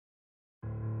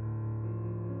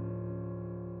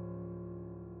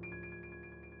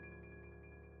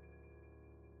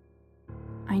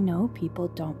I know people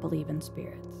don't believe in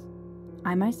spirits.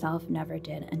 I myself never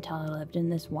did until I lived in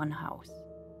this one house.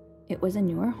 It was a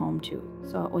newer home too,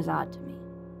 so it was odd to me.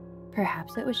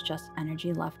 Perhaps it was just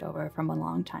energy left over from a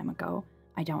long time ago,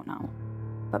 I don't know.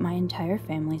 But my entire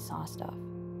family saw stuff.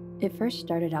 It first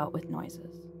started out with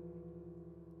noises.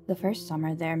 The first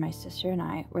summer there, my sister and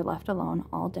I were left alone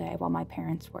all day while my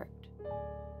parents worked.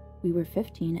 We were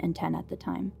 15 and 10 at the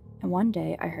time, and one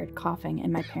day I heard coughing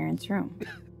in my parents' room.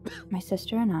 My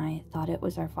sister and I thought it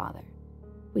was our father.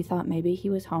 We thought maybe he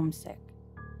was homesick.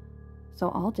 So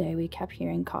all day we kept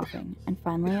hearing coughing, and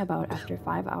finally about after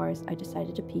 5 hours I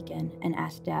decided to peek in and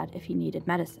ask Dad if he needed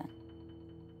medicine.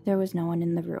 There was no one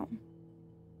in the room.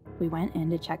 We went in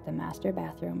to check the master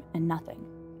bathroom and nothing.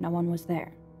 No one was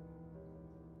there.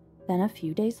 Then a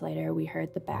few days later we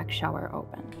heard the back shower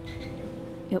open.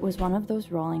 It was one of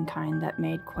those rolling kind that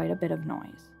made quite a bit of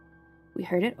noise. We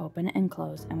heard it open and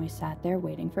close, and we sat there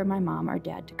waiting for my mom or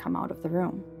dad to come out of the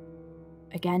room.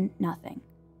 Again, nothing.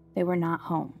 They were not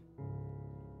home.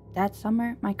 That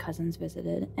summer, my cousins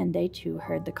visited, and they too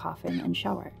heard the coughing and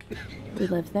shower. We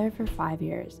lived there for 5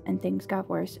 years, and things got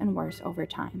worse and worse over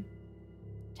time.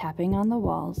 Tapping on the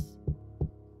walls.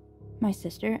 My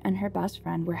sister and her best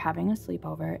friend were having a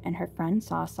sleepover, and her friend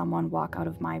saw someone walk out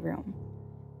of my room.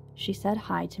 She said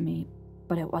hi to me,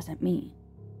 but it wasn't me.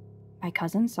 My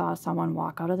cousin saw someone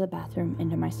walk out of the bathroom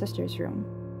into my sister's room.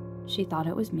 She thought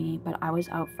it was me, but I was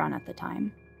out front at the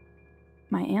time.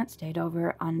 My aunt stayed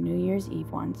over on New Year's Eve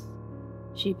once.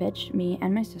 She bitched me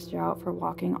and my sister out for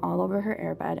walking all over her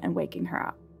airbed and waking her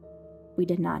up. We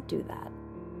did not do that.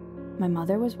 My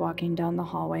mother was walking down the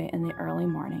hallway in the early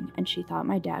morning, and she thought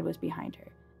my dad was behind her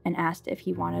and asked if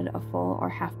he wanted a full or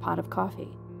half pot of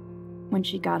coffee. When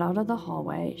she got out of the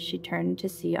hallway, she turned to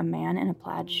see a man in a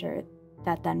plaid shirt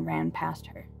that then ran past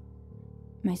her.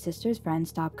 My sister's friend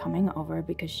stopped coming over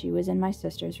because she was in my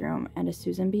sister's room, and a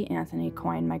Susan B. Anthony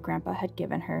coin my grandpa had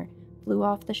given her flew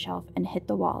off the shelf and hit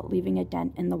the wall, leaving a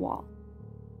dent in the wall.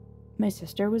 My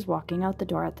sister was walking out the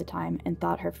door at the time and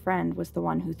thought her friend was the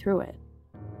one who threw it.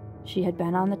 She had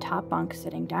been on the top bunk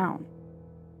sitting down.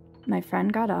 My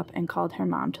friend got up and called her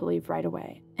mom to leave right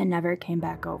away and never came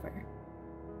back over.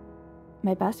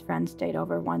 My best friend stayed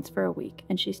over once for a week,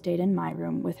 and she stayed in my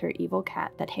room with her evil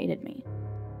cat that hated me.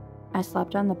 I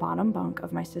slept on the bottom bunk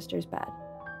of my sister's bed.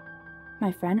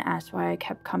 My friend asked why I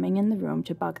kept coming in the room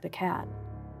to bug the cat,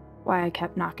 why I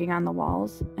kept knocking on the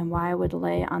walls, and why I would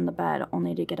lay on the bed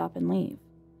only to get up and leave.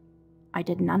 I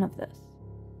did none of this.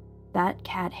 That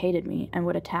cat hated me and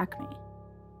would attack me.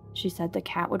 She said the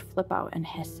cat would flip out and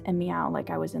hiss and meow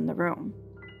like I was in the room.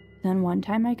 Then one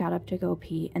time I got up to go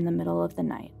pee in the middle of the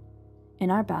night. In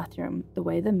our bathroom, the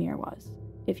way the mirror was,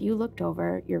 if you looked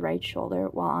over your right shoulder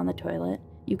while on the toilet,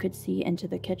 you could see into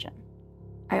the kitchen.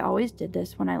 I always did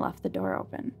this when I left the door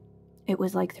open. It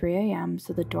was like 3 a.m.,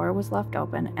 so the door was left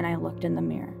open and I looked in the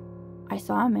mirror. I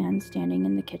saw a man standing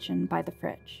in the kitchen by the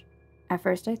fridge. At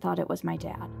first I thought it was my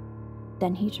dad.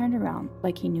 Then he turned around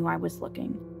like he knew I was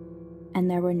looking. And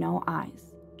there were no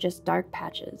eyes, just dark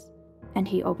patches. And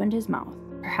he opened his mouth,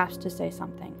 perhaps to say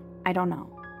something. I don't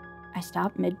know. I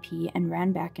stopped mid-pee and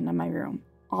ran back into my room,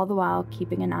 all the while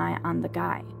keeping an eye on the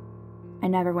guy. I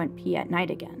never went pee at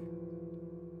night again.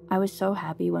 I was so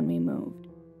happy when we moved.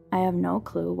 I have no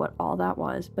clue what all that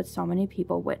was, but so many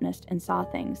people witnessed and saw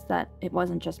things that it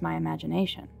wasn't just my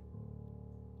imagination.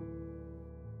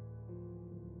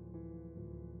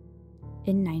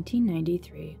 In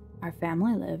 1993, our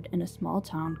family lived in a small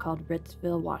town called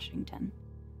Ritzville, Washington.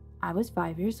 I was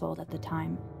 5 years old at the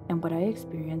time, and what I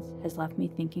experienced has left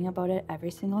me thinking about it every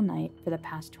single night for the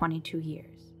past 22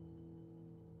 years.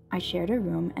 I shared a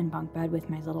room and bunk bed with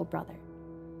my little brother.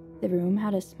 The room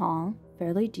had a small,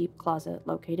 fairly deep closet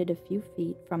located a few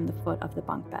feet from the foot of the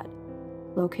bunk bed.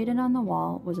 Located on the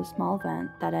wall was a small vent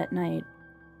that at night,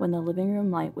 when the living room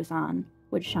light was on,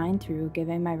 would shine through,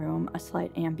 giving my room a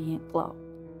slight ambient glow.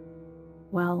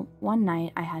 Well, one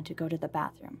night I had to go to the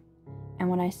bathroom, and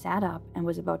when I sat up and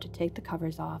was about to take the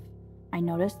covers off, I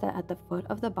noticed that at the foot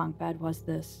of the bunk bed was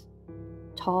this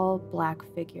tall, black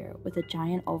figure with a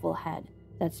giant oval head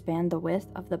that spanned the width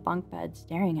of the bunk bed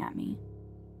staring at me.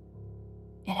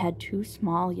 It had 2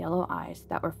 small yellow eyes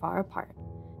that were far apart,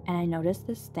 and I noticed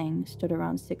this thing stood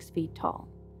around 6 feet tall.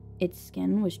 Its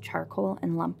skin was charcoal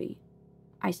and lumpy.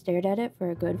 I stared at it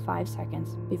for a good 5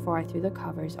 seconds before I threw the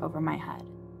covers over my head.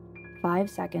 5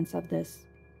 seconds of this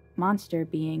monster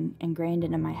being ingrained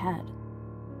into my head.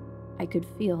 I could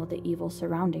feel the evil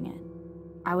surrounding it.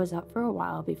 I was up for a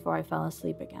while before I fell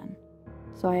asleep again,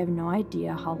 so I have no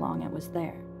idea how long it was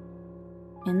there.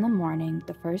 In the morning,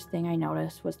 the first thing I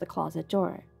noticed was the closet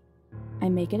door. I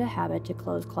make it a habit to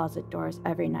close closet doors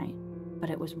every night, but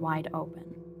it was wide open.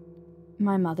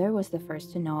 My mother was the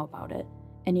first to know about it,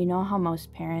 and you know how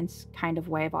most parents kind of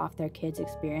wave off their kids'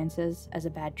 experiences as a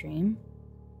bad dream?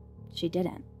 She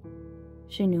didn't.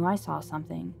 She knew I saw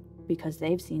something because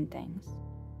they've seen things.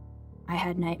 I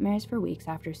had nightmares for weeks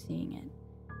after seeing it.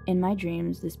 In my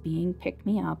dreams, this being picked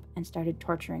me up and started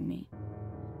torturing me.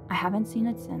 I haven't seen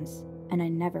it since, and I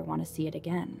never want to see it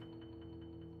again.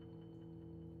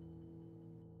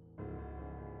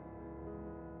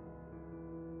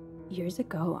 Years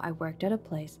ago, I worked at a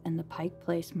place in the Pike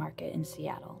Place Market in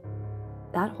Seattle.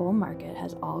 That whole market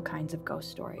has all kinds of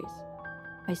ghost stories.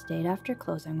 I stayed after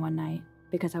closing one night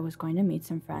because I was going to meet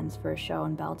some friends for a show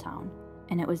in Belltown,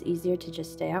 and it was easier to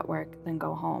just stay at work than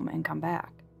go home and come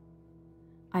back.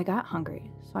 I got hungry,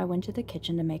 so I went to the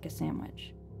kitchen to make a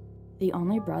sandwich. The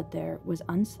only bread there was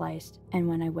unsliced, and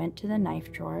when I went to the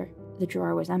knife drawer, the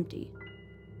drawer was empty.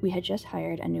 We had just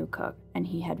hired a new cook, and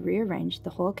he had rearranged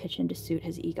the whole kitchen to suit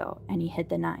his ego, and he hid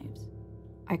the knives.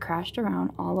 I crashed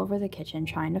around all over the kitchen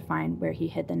trying to find where he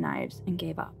hid the knives and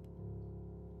gave up.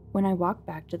 When I walked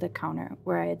back to the counter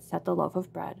where I had set the loaf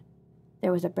of bread,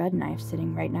 there was a bread knife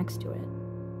sitting right next to it.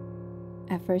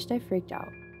 At first I freaked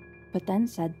out, but then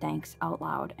said thanks out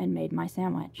loud and made my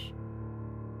sandwich.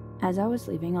 As I was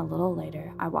leaving a little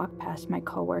later, I walked past my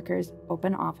coworker's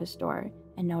open office door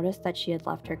and noticed that she had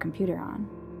left her computer on.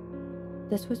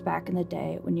 This was back in the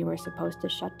day when you were supposed to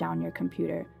shut down your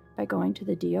computer by going to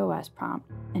the DOS prompt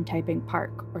and typing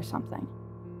park or something.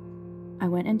 I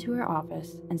went into her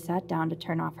office and sat down to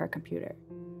turn off her computer.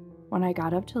 When I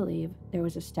got up to leave, there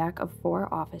was a stack of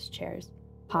 4 office chairs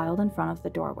piled in front of the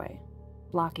doorway,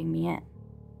 blocking me in.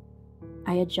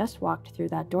 I had just walked through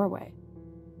that doorway.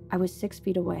 I was 6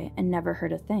 feet away and never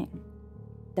heard a thing.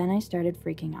 Then I started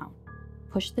freaking out,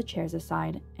 pushed the chairs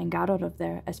aside, and got out of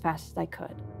there as fast as I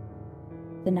could.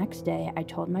 The next day, I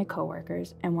told my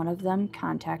coworkers, and one of them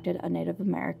contacted a Native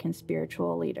American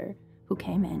spiritual leader who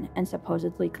came in and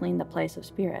supposedly cleaned the place of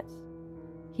spirits.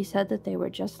 He said that they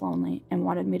were just lonely and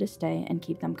wanted me to stay and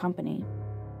keep them company.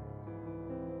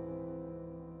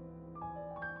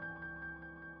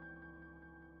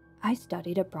 I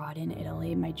studied abroad in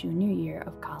Italy my junior year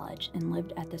of college and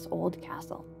lived at this old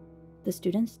castle. The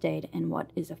students stayed in what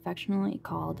is affectionately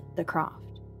called the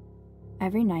Croft.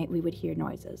 Every night we would hear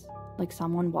noises, like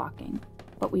someone walking,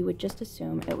 but we would just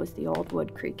assume it was the old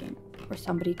wood creaking or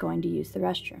somebody going to use the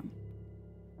restroom.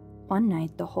 One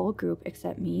night, the whole group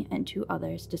except me and 2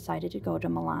 others decided to go to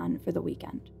Milan for the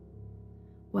weekend.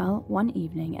 Well, one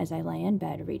evening as I lay in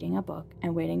bed reading a book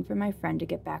and waiting for my friend to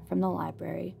get back from the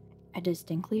library, I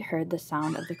distinctly heard the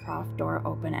sound of the Croft door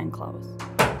open and close.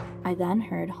 I then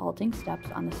heard halting steps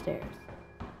on the stairs.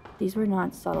 These were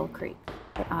not subtle creaks,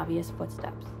 but obvious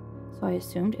footsteps, so I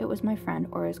assumed it was my friend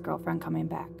or his girlfriend coming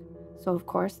back, so of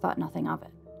course thought nothing of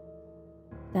it.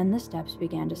 Then the steps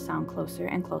began to sound closer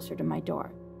and closer to my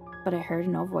door, but I heard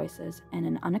no voices and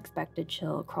an unexpected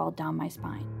chill crawled down my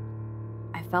spine.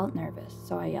 I felt nervous,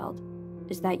 so I yelled,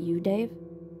 "Is that you, Dave?"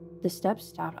 The steps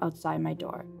stopped outside my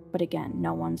door, but again,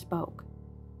 no one spoke.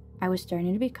 I was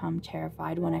starting to become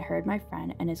terrified when I heard my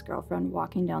friend and his girlfriend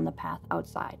walking down the path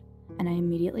outside, and I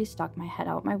immediately stuck my head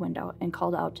out my window and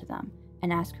called out to them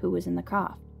and asked who was in the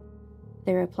Croft.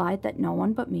 They replied that no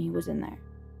one but me was in there.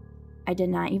 I did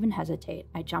not even hesitate.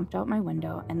 I jumped out my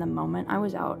window, and the moment I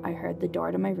was out, I heard the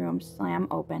door to my room slam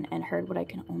open and heard what I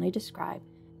can only describe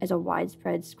as a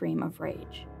widespread scream of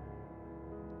rage.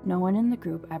 No one in the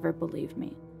group ever believed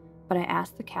me, but I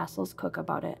asked the castle's cook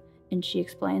about it, and she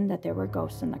explained that there were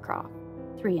ghosts in the Croft.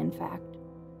 3, in fact.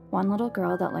 1 little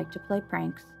girl that liked to play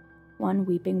pranks, 1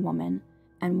 weeping woman,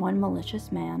 and 1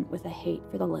 malicious man with a hate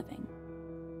for the living.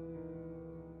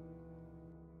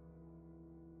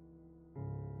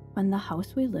 When the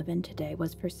house we live in today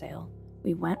was for sale,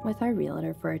 we went with our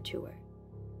realtor for a tour.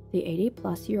 The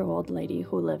 80-plus-year-old lady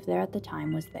who lived there at the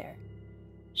time was there.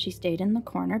 She stayed in the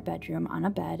corner bedroom on a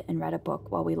bed and read a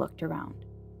book while we looked around.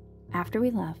 After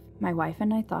we left, my wife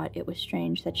and I thought it was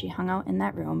strange that she hung out in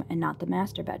that room and not the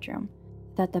master bedroom,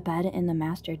 that the bed in the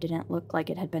master didn't look like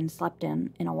it had been slept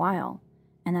in a while,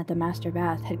 and that the master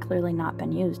bath had clearly not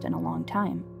been used in a long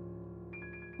time.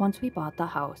 Once we bought the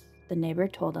house, the neighbor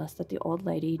told us that the old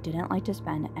lady didn't like to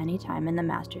spend any time in the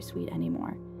master suite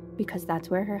anymore, because that's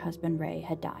where her husband Ray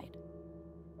had died.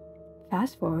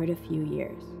 Fast forward a few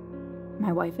years.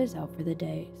 My wife is out for the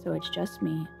day, so it's just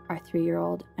me, our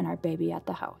 3-year-old, and our baby at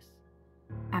the house.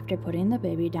 After putting the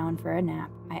baby down for a nap,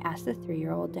 I asked the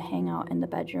 3-year-old to hang out in the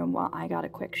bedroom while I got a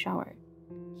quick shower.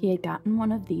 He had gotten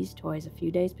one of these toys a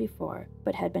few days before,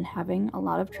 but had been having a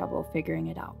lot of trouble figuring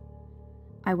it out.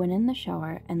 I went in the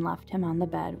shower and left him on the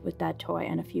bed with that toy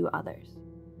and a few others.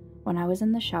 When I was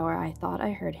in the shower, I thought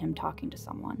I heard him talking to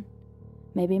someone.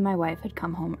 Maybe my wife had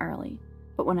come home early,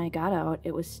 but when I got out,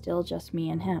 it was still just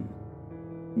me and him.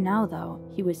 Now, though,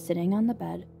 he was sitting on the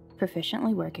bed,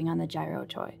 proficiently working on the gyro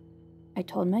toy. I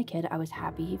told my kid I was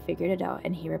happy he figured it out,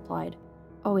 and he replied,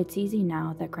 "Oh, it's easy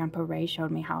now that Grandpa Ray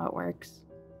showed me how it works."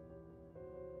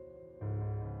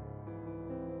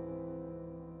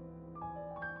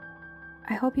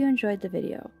 I hope you enjoyed the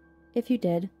video. If you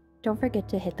did, don't forget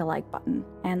to hit the like button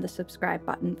and the subscribe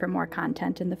button for more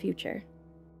content in the future.